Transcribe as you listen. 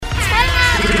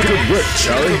work,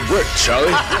 Charlie. Work,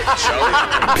 Charlie.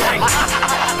 Bang.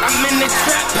 I'm in the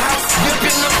trap house,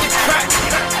 whipping up the crack.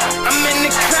 I'm in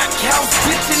the crack house,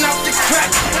 bitching out the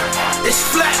crack. It's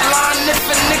flatline if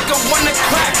a nigga wanna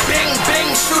crack. Bang, bang,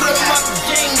 shoot 'em up,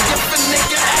 gang, if a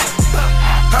nigga act.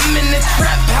 I'm in the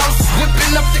trap house,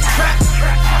 whipping up the crack.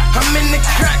 I'm in the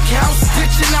crack house,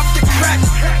 ditching out the crack.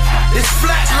 It's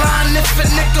flatline if a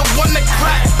nigga wanna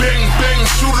crack. Bang, bang,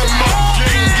 shoot 'em up,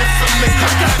 gang, if a nigga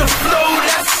I got the flow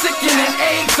that's sickening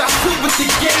eggs. I shoot with the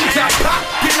gauge, I pop,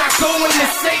 then I go in the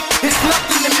safe. It's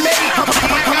nothing to make.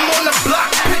 I'm on the block,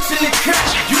 pitching the crack.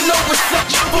 You know what's up,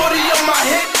 40 on my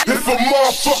hip. if a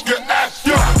motherfucker act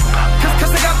up.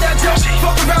 Cause I got that dope.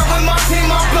 Fuck around with my team,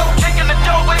 I blow. Kicking the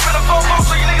dough, wait for the fofo,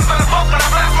 so you niggas better vote when I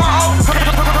blast my hoe.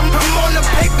 I'm on the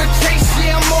paper chase,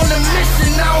 yeah, I'm on a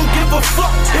mission. I don't give a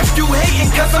fuck if you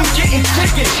hating, cause I'm getting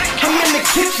chicken. I'm in the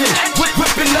kitchen,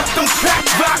 whipping up them crack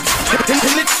rocks. In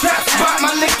the trap spot,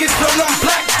 my niggas on them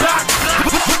black box.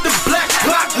 With the black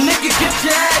block, nigga, get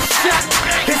your ass shot.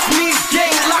 It's me,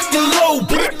 gang, locked and low,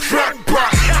 Black crack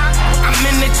box. I'm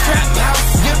in the trap house,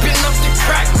 whipping up the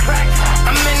crack.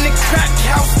 I'm in the crack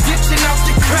house, ditching out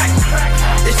the crack.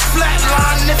 It's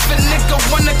flatline if a nigga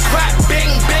wanna crack.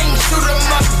 Bang, bang, shoot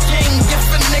 'em up, gang, if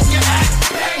a nigga act.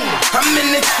 Bang. I'm in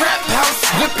the trap house,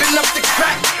 whipping up the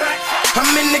crack.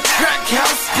 I'm in the crack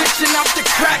house, ditching out the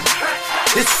crack.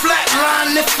 It's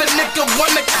flatline if a nigga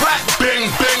wanna crack. Bang,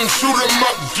 bang, shoot 'em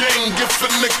up, gang, if a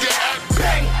nigga act.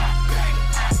 Bang.